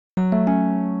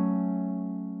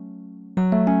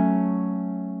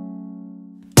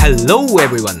Hello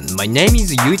everyone, my name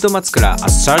is Yuito Matsukura, a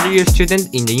third-year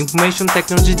student in the Information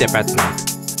Technology Department,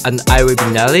 and I will be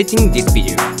narrating this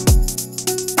video.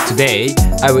 Today,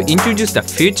 I will introduce the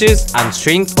features and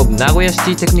strengths of Nagoya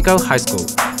City Technical High School.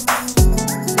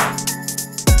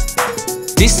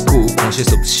 This school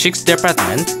consists of 6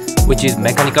 departments, which is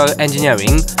Mechanical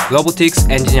Engineering, Robotics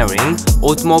Engineering,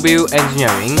 Automobile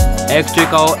Engineering,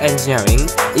 Electrical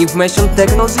Engineering, Information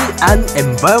Technology, and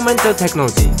Environmental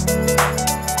Technology.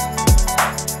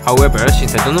 However,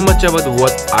 since I don't know much about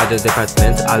what other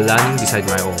departments are learning besides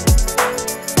my own,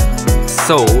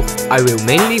 so I will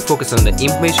mainly focus on the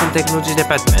Information Technology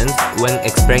department when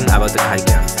explaining about the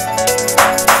curriculum.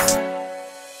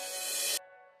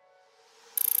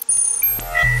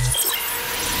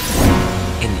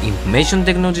 In the Information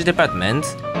Technology department,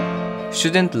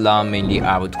 students learn mainly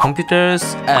about computers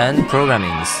and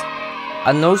programming,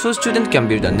 and also students can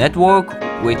build a network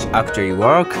which actually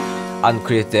work and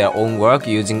create their own work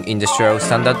using industrial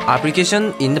standard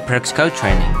application in the practical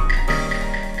training.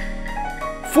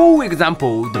 For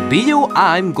example, the video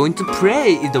I'm going to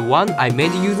play is the one I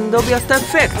made using Adobe After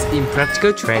Effects in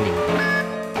practical training.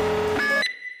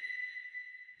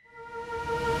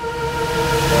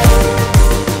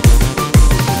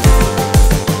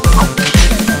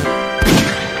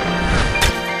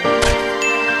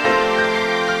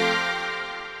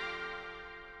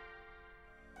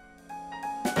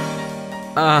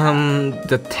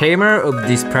 The theme of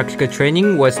this practical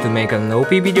training was to make an OP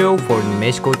video for the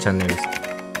Mexico channels.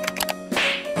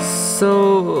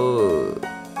 So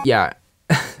yeah,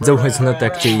 that was not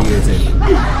actually used.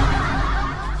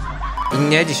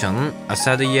 In addition, a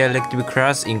third-year elective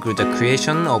class includes the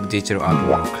creation of digital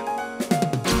artwork.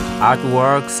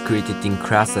 Artworks created in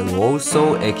class are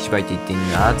also exhibited in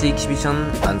art exhibition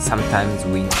and sometimes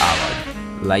win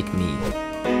award, like me.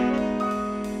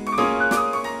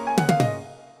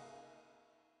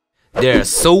 There are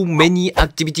so many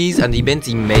activities and events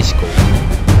in Mexico,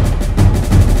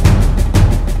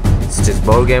 such as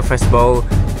ball game festival,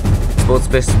 sports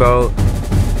festival,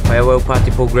 farewell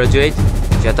party for graduate,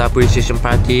 theater appreciation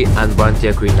party, and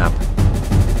volunteer cleanup.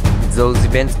 Those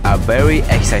events are very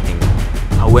exciting.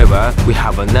 However, we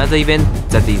have another event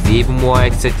that is even more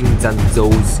exciting than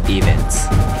those events.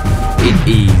 It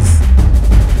is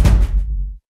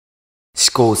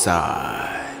Shikosai.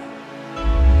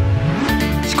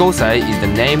 Shikosai is the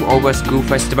name of a school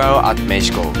festival at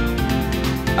Mexico.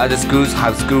 Other schools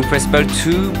have school festival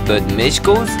too, but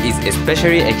Mexico's is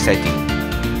especially exciting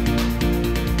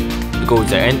because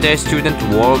the entire students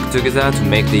work together to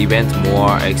make the event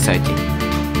more exciting.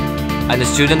 And the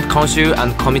student council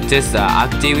and committees are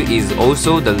active is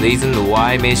also the reason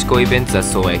why Mexico events are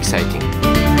so exciting.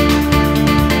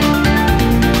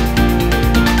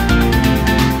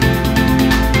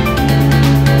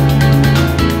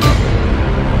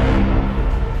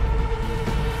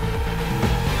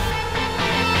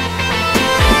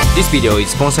 This video is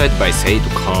sponsored by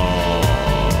Seitokai.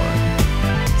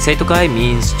 Seitokai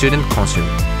means student council.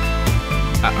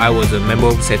 I was a member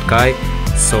of Seitokai,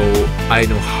 so I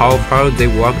know how hard they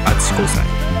work at Shikosai.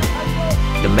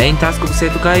 The main task of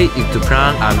Seitokai is to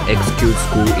plan and execute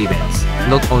school events.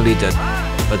 Not only that,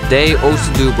 but they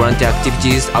also do volunteer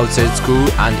activities outside school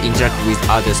and interact with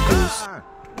other schools.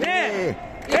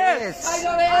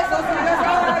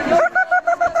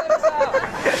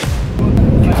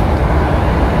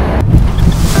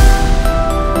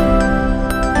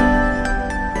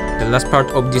 The last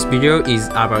part of this video is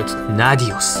about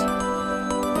Nadios.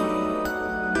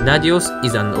 Nadios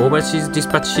is an overseas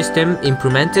dispatch system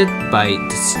implemented by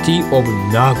the city of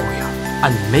Nagoya,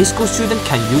 and Mexico students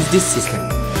can use this system.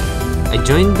 I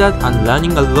joined that and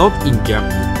learning a lot in Japan.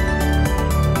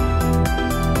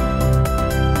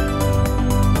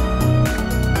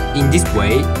 In this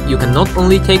way, you can not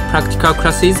only take practical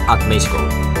classes at Mexico,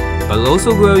 but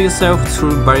also grow yourself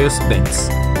through various events.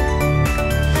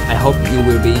 I hope you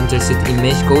will be interested in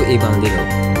Mexico even little.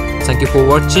 Thank you for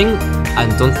watching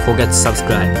and don't forget to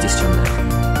subscribe to this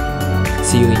channel.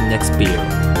 See you in next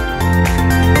video.